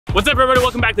What's up, everybody?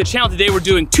 Welcome back to the channel. Today we're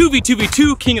doing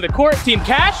 2v2v2 King of the Court, Team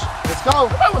Cash. Let's go.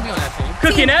 I would be on that team.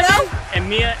 Cookie and Evan, and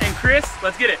Mia and Chris.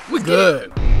 Let's get it. We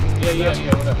good. Yeah.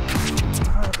 What up?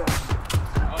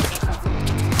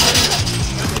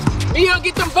 Mia,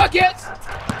 get them buckets.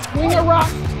 Swing a rock.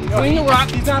 Swing a rock.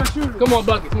 He's not a shooter. Come on,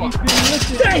 bucket. Come on.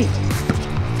 Dang!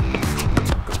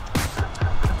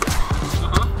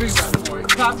 Big shot, boy.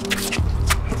 Top.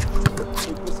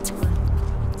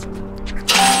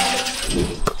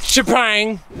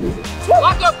 Chaprang.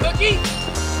 Lock up, Cookie.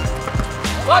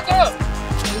 Lock up.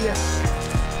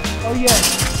 Oh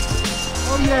yes.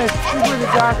 Oh yes. You win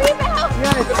it, Josh.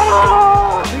 Yes.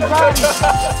 Oh,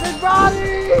 big body.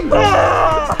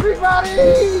 Big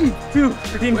body. Two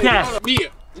for Team Cash. Mia.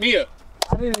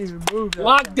 I didn't even move that.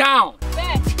 Lock down.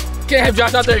 Can't have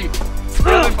Josh out there.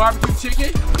 Barbecue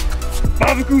chicken.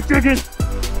 Barbecue chicken.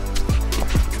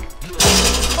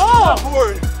 Oh!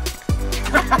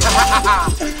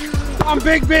 I'm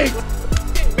big. Man.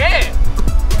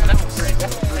 That's great.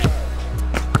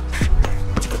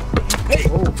 Hey.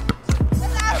 Oh.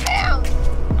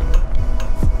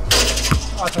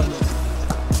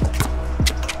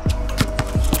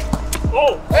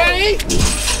 Oh! Hey!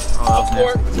 Off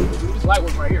court. This is light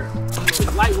work right here. This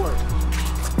is light work.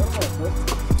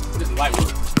 This is light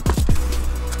work.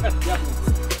 That's definitely.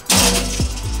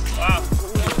 Wow.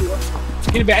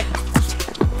 Get it back.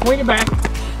 Point it back.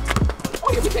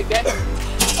 Oh, yeah, we take that.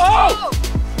 Oh!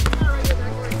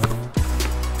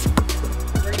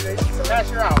 Cash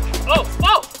her out. Oh!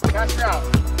 Cash her out.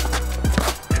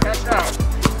 Cash her out.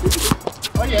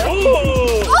 Oh, yeah. Oh!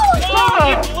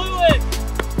 You blew it!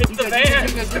 It's the van.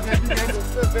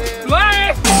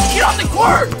 Black! Get off the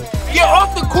court! Get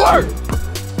off the court!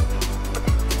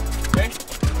 Okay.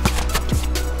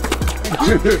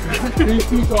 He's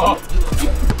too tall.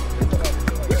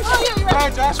 All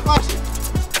right, Josh, watch it.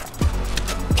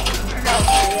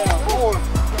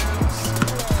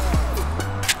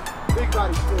 Big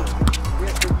body still.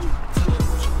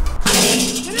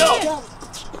 No!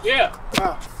 Yeah.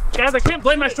 Guys, I can't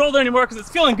blame my shoulder anymore because it's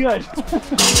feeling good.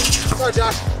 Sorry,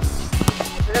 Josh. I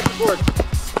got the board.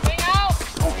 Stay out!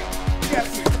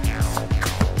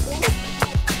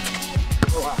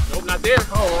 Oh, wow. Nope, not there.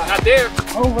 Oh, wow. Not there.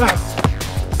 Oh, wow.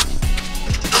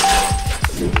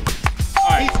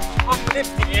 Alright.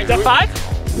 Is that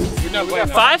 5? We're done playing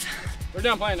now. 5? We're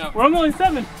done playing now. We're only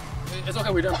 7. It's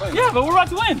okay, we're done playing. Yeah, but we're about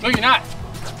to win. No, you're not.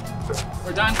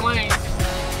 We're done playing.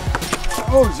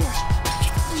 Oh, Josh.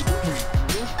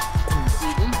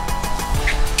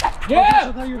 Yeah!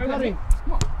 I thought you were cutting.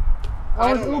 Come on.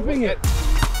 I was ooping it.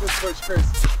 Good push, Chris.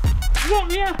 Come on,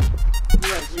 Mia.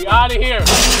 We out of here. 5.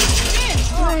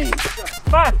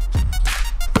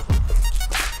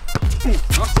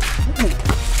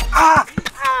 Ah!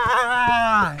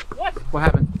 What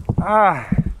happened?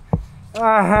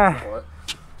 What?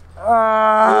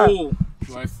 Ooh.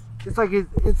 It's like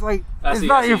it's like I it's see,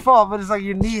 not I your see. fault, but it's like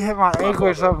your knee hit my ankle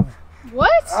or something.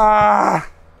 What?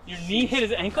 Your knee hit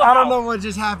his ankle? I don't know what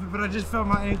just happened, but I just felt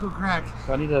my ankle crack.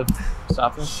 Do I need to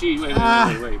stop this? Wait.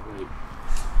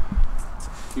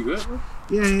 You good?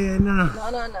 Yeah, no.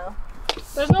 No.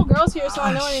 There's no girls here, so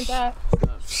I know it ain't that.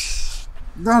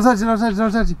 Don't touch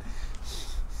it.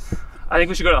 I think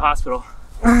we should go to the hospital.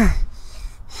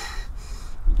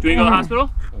 Do we go to the hospital?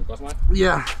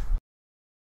 Yeah.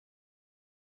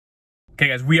 Okay,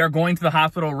 guys, we are going to the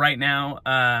hospital right now,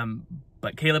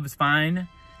 but Caleb is fine.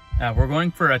 We're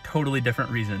going for a totally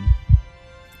different reason.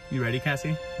 You ready,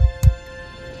 Cassie?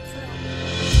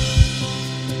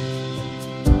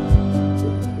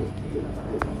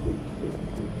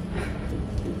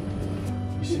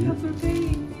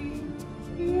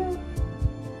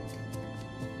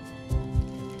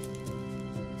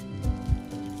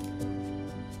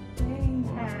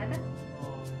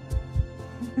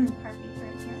 Heartbeats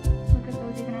right here. Look at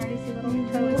those, you can already see little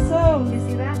toes. You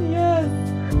see that? Yes.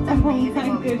 It's amazing my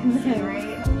what we can see, goodness. right?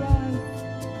 Yes.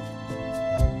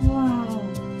 Wow.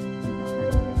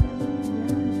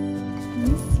 Can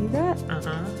you see that?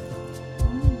 Uh-huh.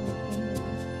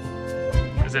 Oh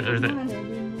my goodness. Is it?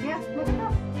 Yeah, look at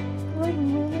that. Like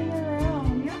moving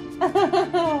around. Yeah.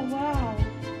 Wow.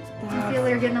 You feel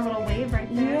you're getting a little wave right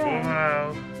there. Yeah.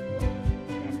 Wow.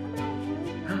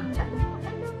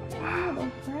 Little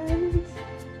friends.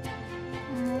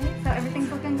 Alright, so everything's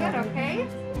looking good, okay?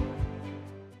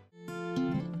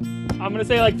 I'm gonna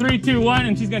say like 3, 2, 1,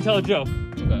 and she's gonna tell a joke.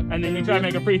 Okay. And then you try to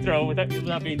make a free throw without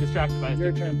being distracted by it.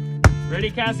 Your turn.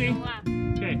 Ready, Cassie?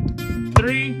 Okay.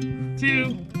 3,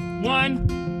 2,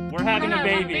 1. We're having a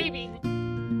baby.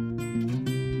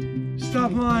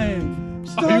 Stop lying.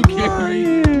 Stop Are you kidding me?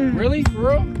 lying. Really? For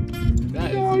real?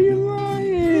 That No, you're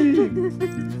lying.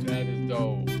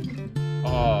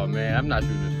 I'm not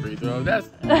shooting this free throw. That's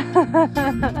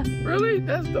really?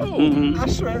 That's dope. I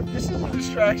swear, this is a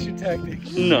distraction tactic.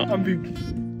 No. I'm be.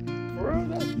 Bro,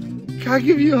 can I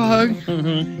give you a hug?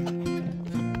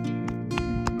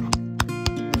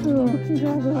 Oh,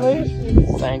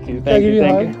 congratulations. Thank you. Can I give you a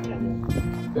hug?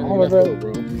 Oh, my bro.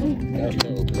 That's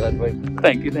dope. Congratulations.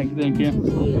 Thank you.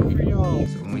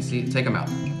 So when we see, take them out.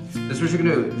 This is what you're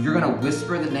gonna do. You're gonna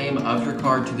whisper the name of your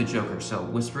card to the Joker. So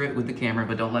whisper it with the camera,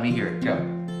 but don't let me hear it. Go.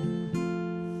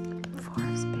 4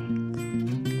 of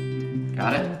spades.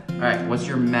 Got it? All right, what's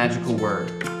your magical word?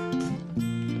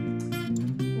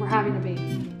 We're having a baby.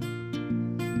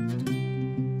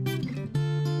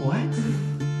 What?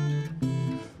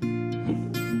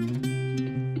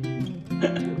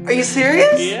 Are you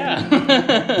serious? Yeah.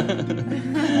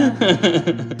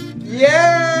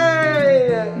 Yay!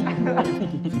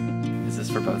 Is this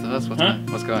for both of us? Huh?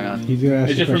 What's going on? He's gonna ask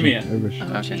It's you just for Mia.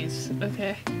 questions. Oh, Okay. jeez.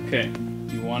 Okay. Okay.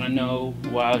 You want to know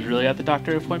why I was really at the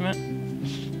doctor appointment?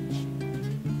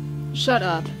 Shut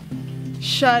up.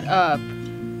 Shut up.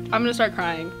 I'm gonna start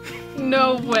crying.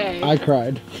 No way. I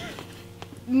cried.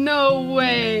 No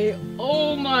way.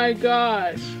 Oh my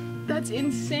gosh. That's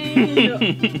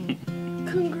insane.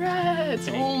 Congrats.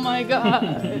 Oh my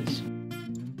gosh.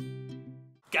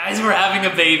 Guys, we're having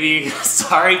a baby.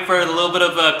 Sorry for a little bit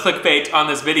of a clickbait on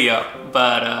this video,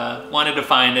 but wanted to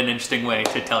find an interesting way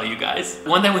to tell you guys.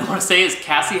 One thing we want to say is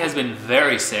Cassie has been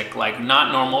very sick, like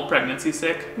not normal pregnancy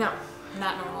sick. No,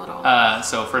 not normal at all.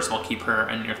 So first of all, keep her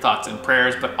in your thoughts and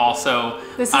prayers, but also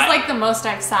This is like the most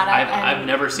I've sat up and I've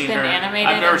never seen been her. animated.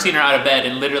 I've never seen her out of bed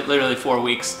in literally 4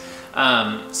 weeks.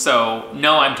 So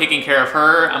no, I'm taking care of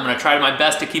her. I'm gonna try my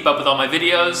best to keep up with all my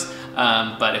videos.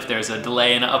 But if there's a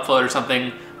delay in an upload or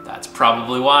something, that's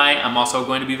probably why. I'm also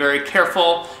going to be very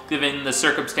careful given the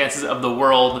circumstances of the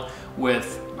world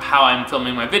with how I'm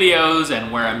filming my videos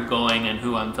and where I'm going and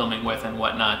who I'm filming with and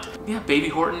whatnot. Yeah, baby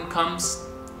Horton comes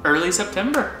early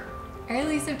September.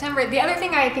 Early September. The other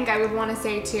thing I think I would want to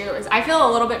say too is I feel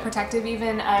a little bit protective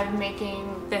even of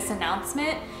making this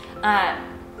announcement.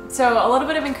 So a little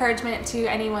bit of encouragement to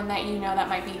anyone that you know that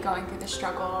might be going through the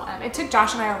struggle. It took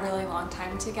Josh and I a really long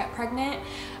time to get pregnant.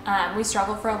 We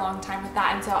struggled for a long time with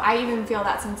that, and so I even feel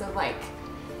that sense of like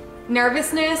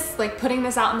nervousness, like putting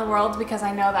this out in the world, because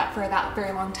I know that for that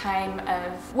very long time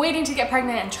of waiting to get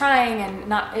pregnant and trying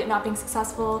and it not being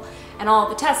successful and all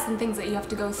the tests and things that you have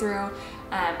to go through,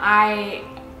 I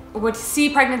would see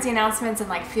pregnancy announcements and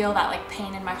like feel that like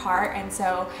pain in my heart. And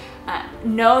so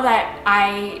know that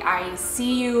I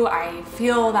see you, I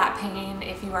feel that pain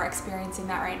if you are experiencing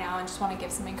that right now, and just want to give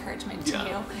some encouragement to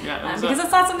you. Yeah, Because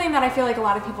it's not something that I feel like a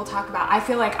lot of people talk about. I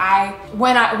feel like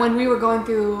when we were going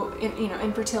through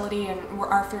infertility and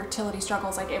our fertility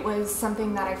struggles, like it was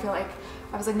something that I feel like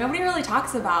I was like, nobody really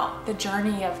talks about the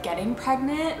journey of getting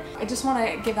pregnant. I just want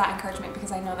to give that encouragement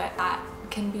because I know that that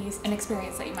can be an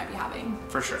experience that you might be having.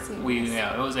 For sure. So,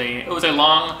 It was a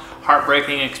long,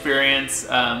 heartbreaking experience,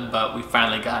 but we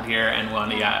finally got here, and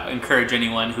want to encourage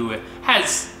anyone who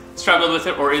has struggled with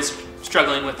it or is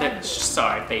struggling with it.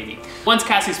 Sorry, baby. Once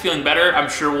Cassie's feeling better, I'm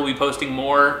sure we'll be posting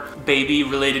more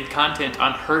baby-related content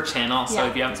on her channel. So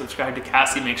if you haven't subscribed to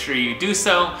Cassie, make sure you do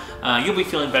so. You'll be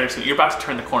feeling better soon. You're about to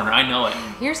turn the corner. I know it.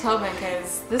 Here's hoping,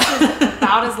 because this is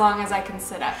about as long as I can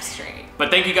sit up straight. But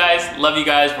thank you guys. Love you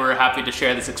guys. We're happy to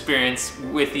share this experience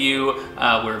with you.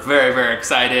 We're very, very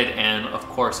excited, and of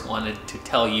course wanted to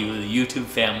tell you, the YouTube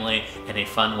family, in a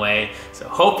fun way. So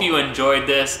hope you enjoyed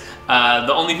this.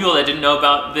 The only people that didn't know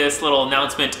about this little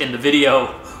announcement in the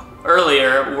video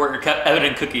earlier were Evan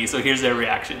and Cookie, so here's their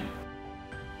reaction.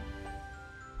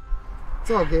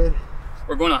 It's all good.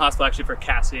 We're going to the hospital actually for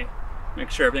Cassie. Make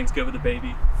sure everything's good with the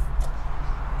baby.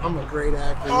 I'm a great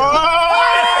actor.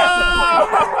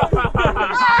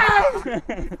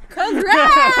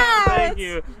 Congrats! Thank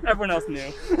you. Everyone else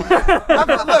knew.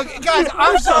 Look, guys,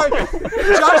 I'm sorry.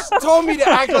 Josh told me to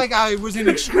act like I was in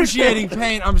excruciating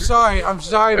pain. I'm sorry. I'm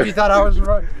sorry if you thought I was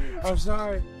wrong. I'm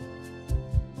sorry.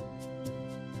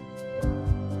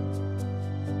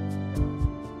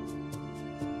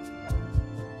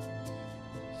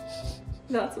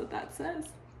 That's what that says.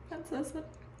 That says that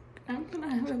I'm gonna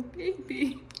have a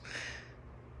baby.